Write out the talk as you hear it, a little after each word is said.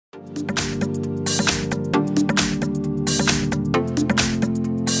Hi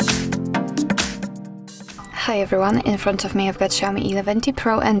everyone, in front of me I've got Xiaomi 11T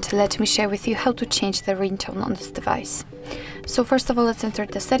Pro, and let me share with you how to change the ringtone on this device. So first of all, let's enter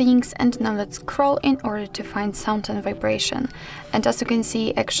the settings, and now let's scroll in order to find sound and vibration. And as you can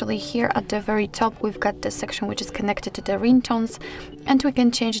see, actually here at the very top we've got the section which is connected to the ringtones, and we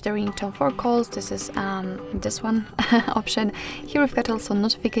can change the ringtone for calls. This is this one option. Here we've got also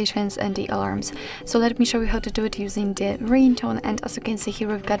notifications and the alarms. So let me show you how to do it using the ringtone. And as you can see here,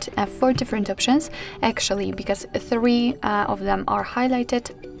 we've got 4 different options actually, because 3 of them are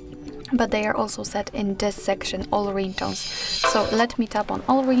highlighted, but they are also set in this section, all ringtones. So let me tap on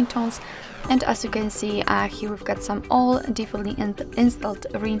all ringtones, and as you can see here we've got some all defaultly installed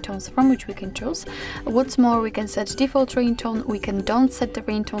ringtones from which we can choose. What's more, we can set default ringtone, we can don't set the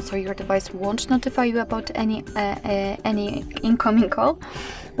ringtone so your device won't notify you about any incoming call.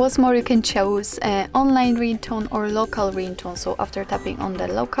 What's more, you can choose online ringtone or local ringtone. So after tapping on the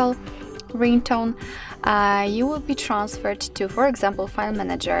local ringtone, you will be transferred to, for example, File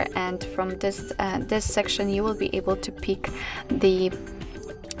Manager, and from this section you will be able to pick the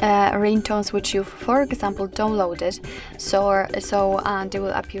ringtones which you, for example, downloaded. So they will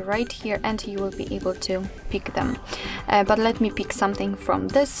appear right here, and you will be able to pick them. But let me pick something from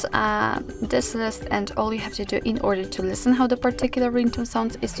this list, and all you have to do in order to listen how the particular ringtone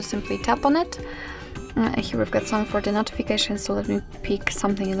sounds is to simply tap on it. Here we've got some for the notifications, so let me pick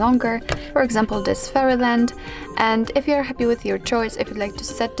something longer, for example this Fairyland. And if you're happy with your choice, if you'd like to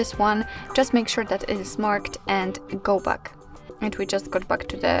set this one, just make sure that it is marked and go back. And we just got back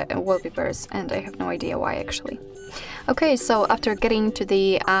to the wallpapers, and I have no idea why actually. Okay, so after getting to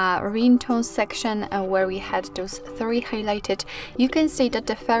the ringtone section where we had those 3 highlighted, you can see that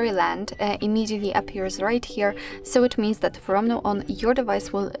the Fairyland immediately appears right here. So it means that from now on your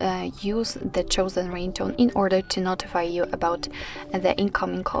device will use the chosen ringtone in order to notify you about the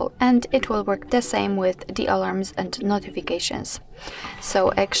incoming call, and it will work the same with the alarms and notifications.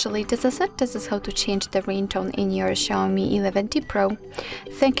 So actually this is it. This is how to change the ringtone in your Xiaomi 11T Pro.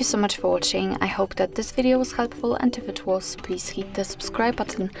 Thank you so much for watching. I hope that this video was helpful, and if it was, please hit the subscribe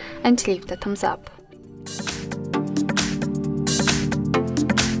button and leave the thumbs up.